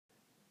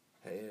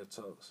Hey, Air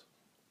Talks,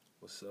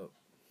 what's up?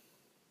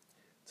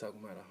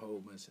 Talking about a whole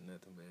bunch of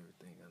nothing but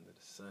everything under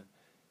the sun.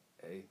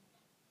 Hey,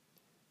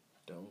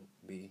 don't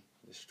be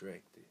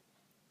distracted.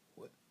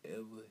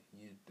 Whatever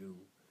you do,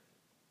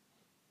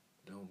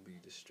 don't be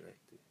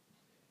distracted.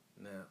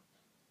 Now,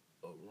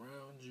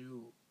 around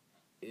you,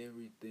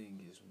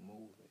 everything is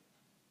moving.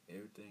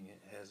 Everything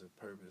has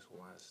a purpose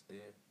why it's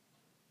there,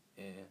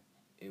 and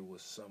it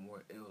was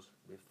somewhere else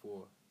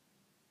before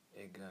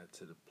it got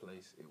to the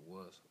place it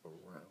was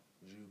around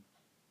you.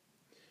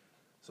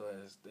 So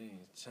as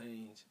things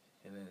change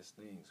and as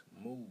things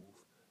move,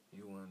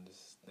 you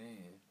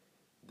understand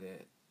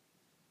that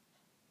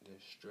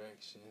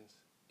distractions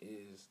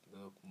is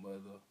the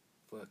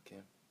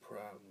motherfucking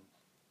problem.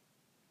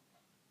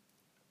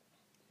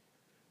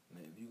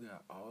 Now, if you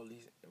got all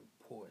these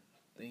important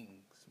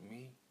things,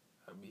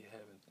 I be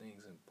having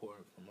things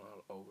imported from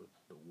all over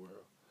the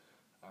world.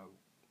 I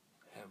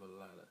have a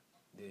lot of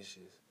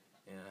dishes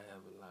and I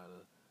have a lot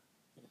of,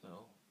 you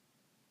know,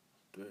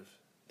 thrift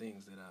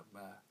things that I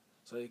buy.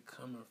 So they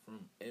coming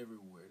from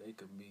everywhere. They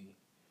could be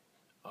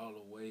all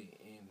the way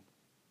in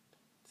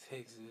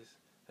Texas.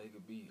 They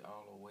could be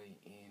all the way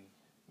in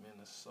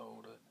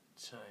Minnesota,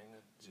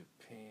 China,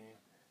 Japan,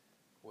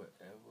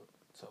 whatever,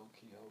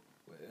 Tokyo,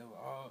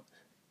 whatever.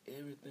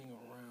 Everything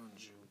around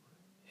you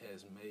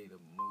has made a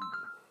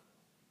move,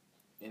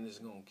 and it's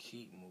gonna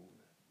keep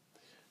moving.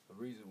 The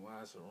reason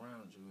why it's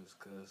around you is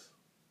because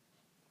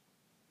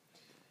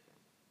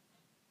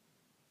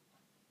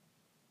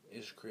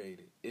it's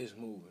created, it's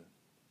moving.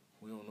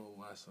 We don't know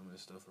why some of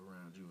this stuff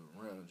around you,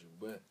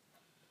 but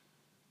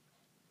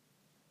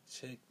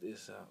check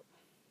this out.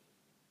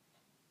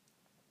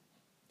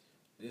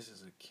 This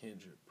is a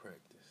kindred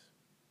practice.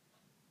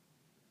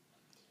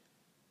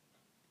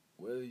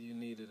 Whether you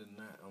need it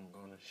or not, I'm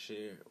going to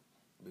share it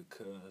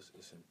because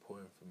it's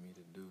important for me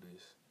to do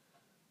this.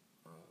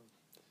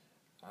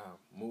 I've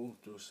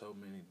moved through so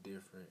many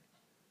different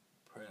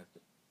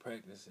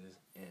practices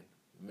and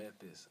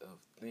methods of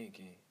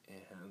thinking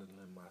and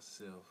handling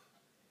myself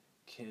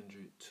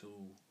kindred to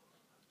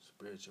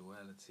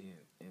spirituality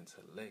and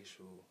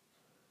intellectual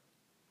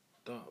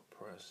thought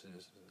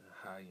processes and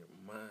higher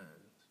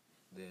minds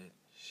that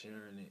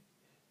sharing it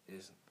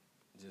is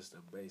just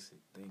a basic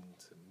thing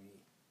to me.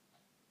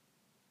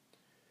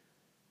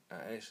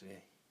 I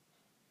actually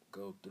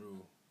go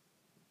through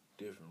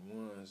different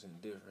ones in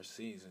different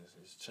seasons.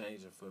 It's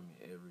changing for me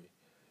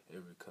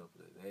every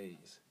couple of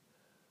days.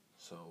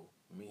 So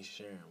me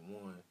sharing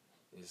one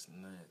is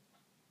not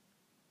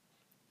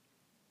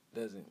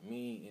doesn't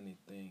mean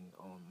anything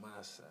on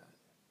my side.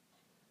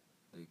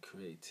 The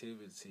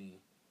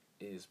creativity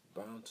is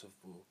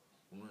bountiful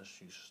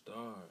once you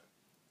start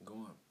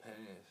going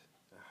past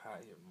the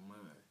higher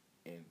mind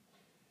and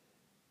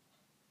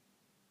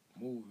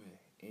moving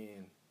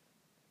in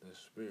the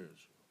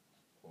spiritual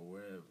or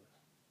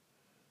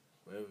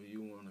wherever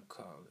you want to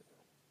call it.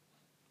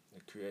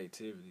 The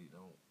creativity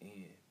don't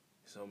end.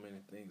 So many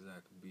things I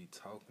could be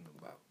talking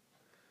about,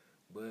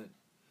 but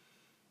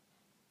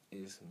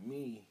it's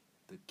me,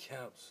 the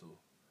capsule,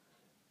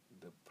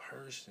 the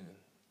person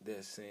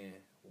that's saying,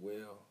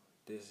 well,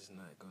 this is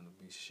not going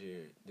to be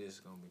shared. This is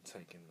going to be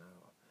taken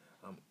out.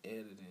 I'm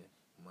editing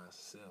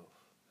myself.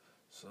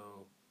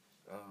 So,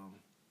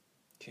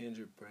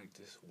 kindred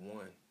practice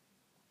 1.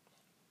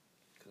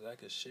 Because I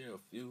could share a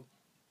few,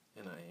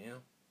 and I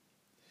am.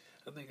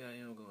 I think I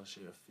am going to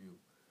share a few.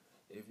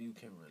 If you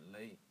can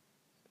relate,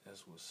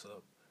 that's what's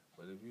up.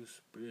 But if you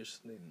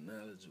spiritually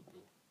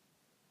knowledgeable,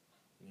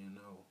 you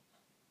know,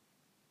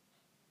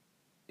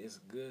 it's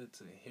good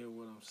to hear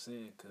what I'm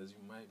saying because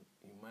you might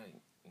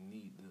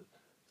need to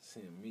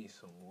send me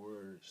some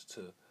words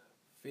to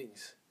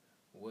fix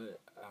what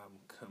I'm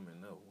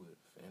coming up with.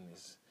 And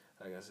it's,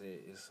 like I said,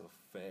 it's a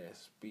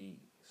fast speed.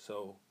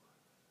 So,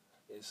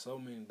 it's so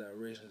many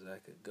directions I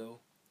could go,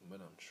 but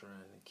I'm trying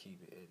to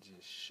keep it at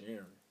just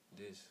sharing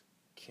this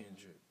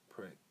kindred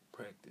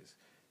practice.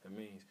 That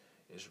means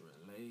it's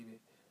related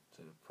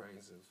to the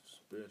practice of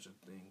spiritual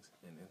things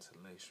and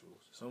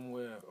intellectuals,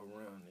 somewhere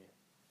around there.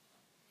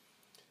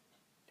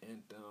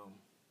 And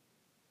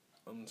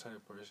I'm the type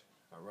of person,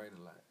 I write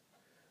a lot.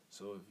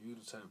 So if you're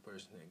the type of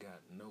person that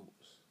got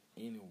notes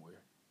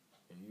anywhere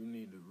and you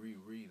need to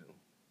reread them,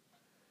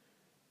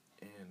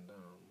 and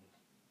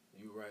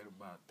you write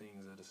about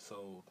things of the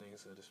soul,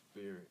 things of the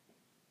spirit,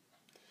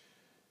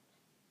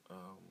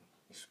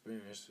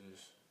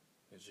 experiences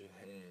that you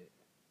had,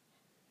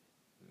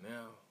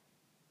 now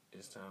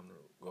it's time to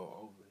go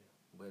over them.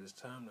 But it's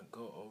time to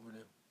go over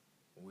them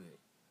with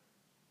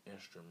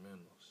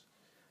instrumentals.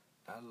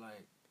 I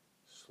like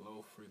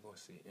slow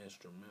frequency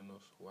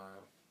instrumentals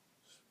while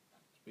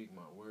speak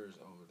my words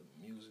over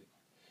the music.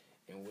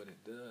 And what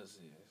it does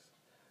is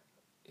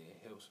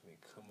it helps me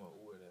come up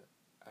with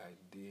an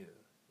idea.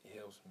 It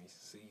helps me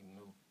see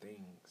new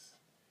things.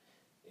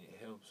 It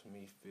helps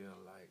me feel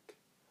like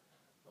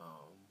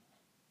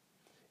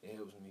it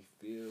helps me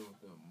feel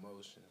the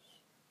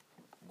emotions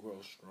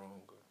grow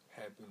stronger.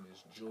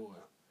 Happiness, joy,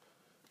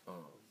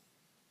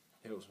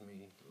 helps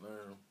me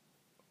learn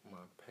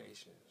my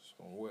patience,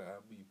 from where I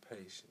be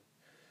patient,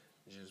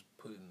 just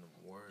putting them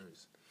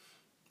words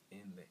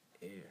in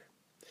the air.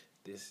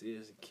 This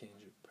is a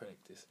kindred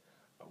practice.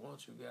 I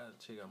want you guys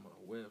to check out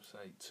my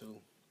website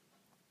too.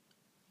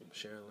 I'm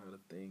sharing a lot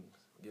of things,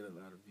 get a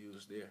lot of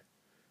views there.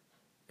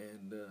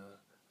 And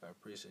I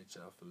appreciate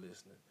y'all for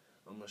listening.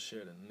 I'm going to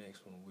share the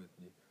next one with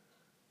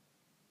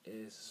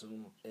you as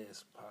soon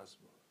as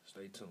possible.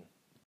 Stay tuned.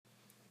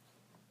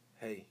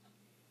 Hey,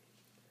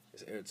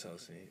 it's Air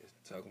Talks in here,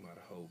 talking about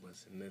a whole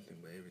bunch of nothing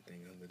but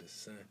everything under the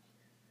sun.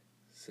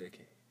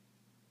 Second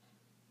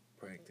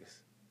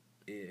practice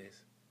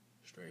is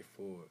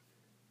straightforward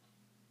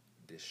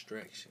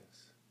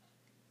distractions.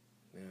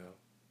 Now,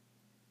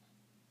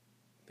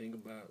 think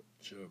about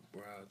your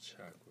brow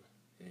chakra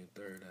and your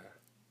third eye.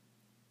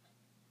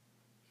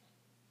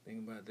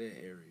 Think about that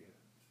area.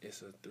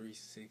 It's a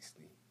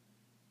 360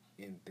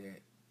 in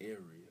that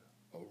area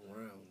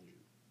around you.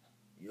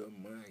 Your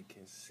mind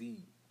can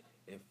see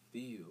and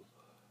feel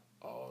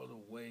all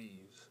the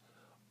waves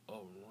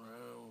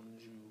around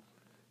you,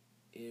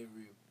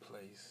 every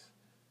place,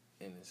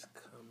 and it's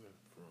coming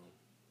from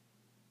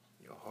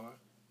your heart.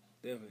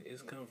 Definitely,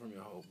 it's coming from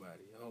your whole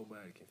body. Your whole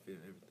body can feel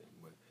everything,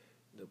 but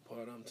the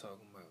part I'm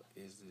talking about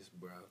is this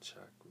brow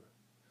chakra.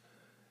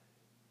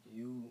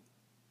 You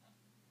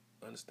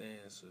understand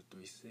it's a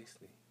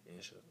 360 and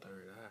it's your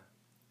third eye.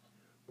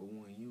 But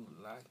when you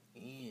lock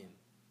in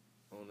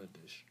on a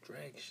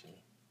distraction,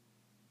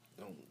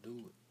 don't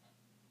do it.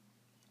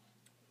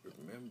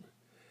 Remember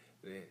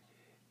that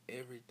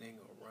everything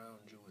around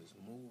you is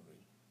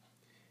moving,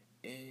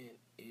 and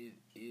it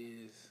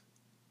is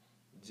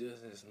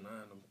just as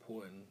not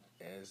important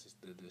as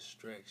the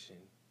distraction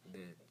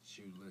that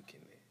you're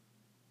looking at.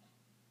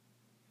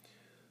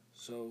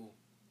 So,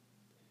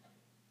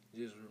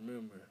 just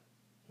remember,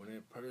 when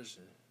that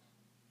person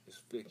is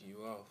flicking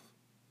you off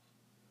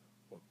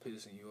or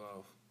pissing you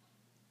off,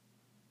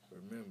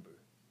 remember,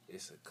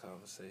 it's a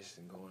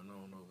conversation going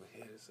on over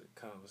here. It's a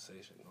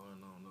conversation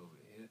going on over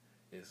here.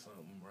 It's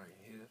something right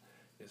here.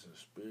 It's a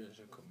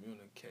spiritual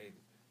communication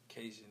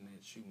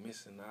that you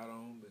missing out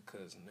on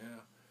because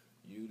now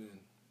you done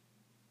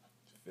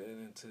fell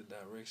into the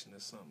direction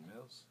of something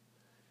else.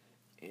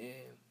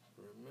 And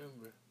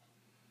remember,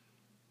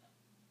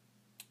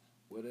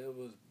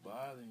 whatever's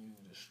bothering you,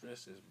 the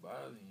stress that's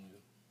bothering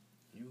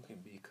you, you can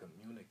be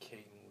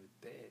communicating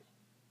with that.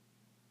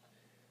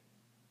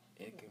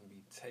 It can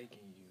be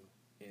taking you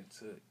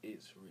into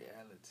its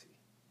reality.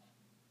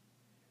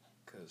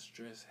 Because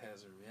stress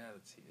has a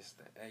reality. It's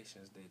the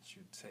actions that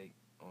you take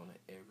on an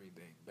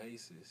everyday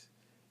basis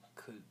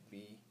could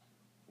be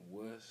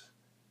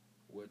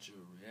what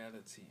your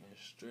reality and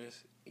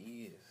stress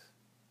is.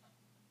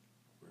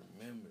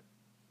 Remember,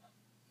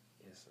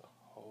 it's a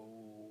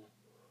whole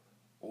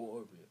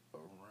orbit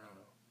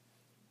around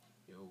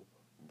your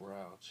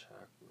brow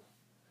chakra.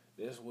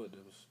 That's what the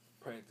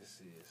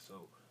practice is.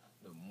 So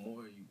the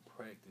more you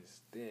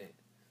practice that,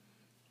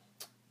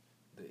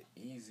 the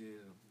easier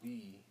it'll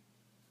be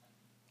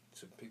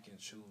to pick and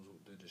choose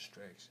the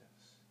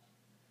distractions.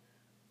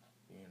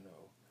 You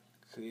know,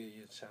 clear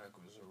your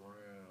chakras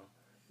around.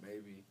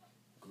 Maybe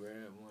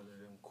grab one of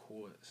them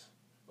quartz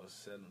or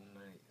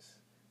selenite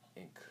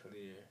and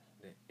clear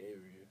the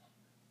area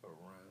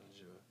around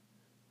your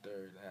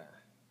third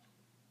eye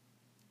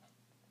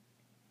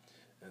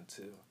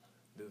until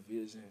the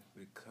vision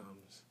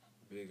becomes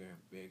bigger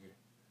and bigger.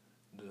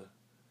 The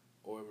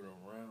orbit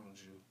around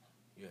you,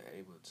 you're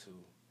able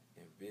to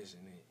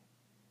envision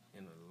it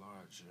in a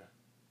larger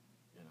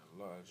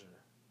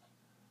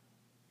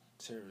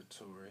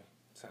territory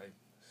type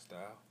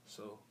style.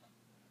 So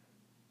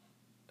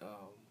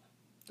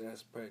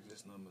that's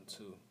practice number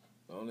 2.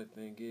 The only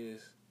thing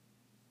is,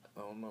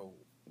 I don't know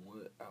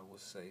what I would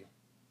say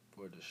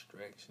for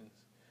distractions,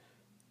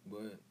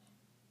 but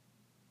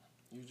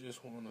you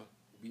just want to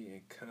be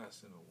in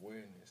constant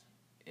awareness.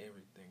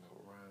 Everything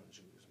around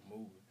you is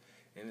moving,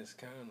 and it's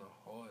kind of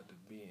hard to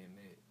be in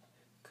that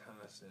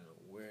constant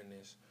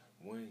awareness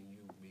when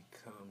you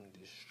become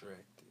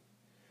distracted.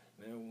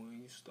 Now, when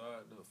you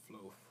start to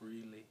flow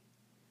freely,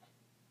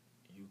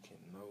 you can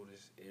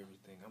notice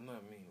everything. I'm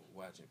not meaning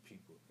watching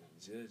people and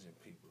judging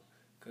people,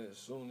 because as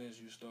soon as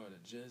you start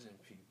judging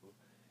people,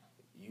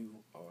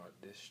 you are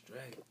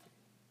distracted.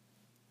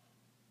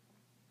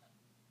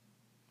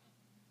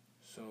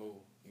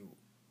 So you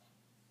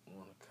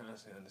want to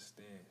constantly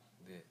understand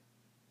that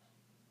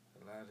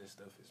a lot of this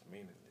stuff is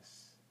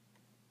meaningless.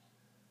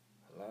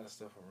 A lot of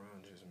stuff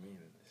around you is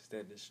meaningless.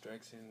 That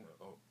distraction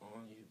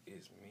on you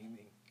is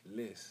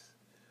meaningless.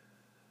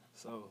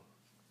 So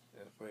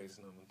that's phrase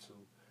number 2.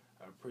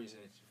 I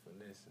appreciate you for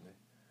listening.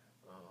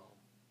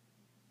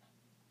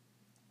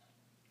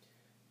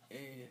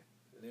 And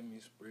let me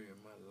spread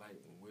my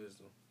light and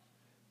wisdom.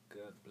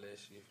 God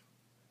bless you.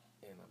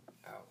 And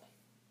I'm out.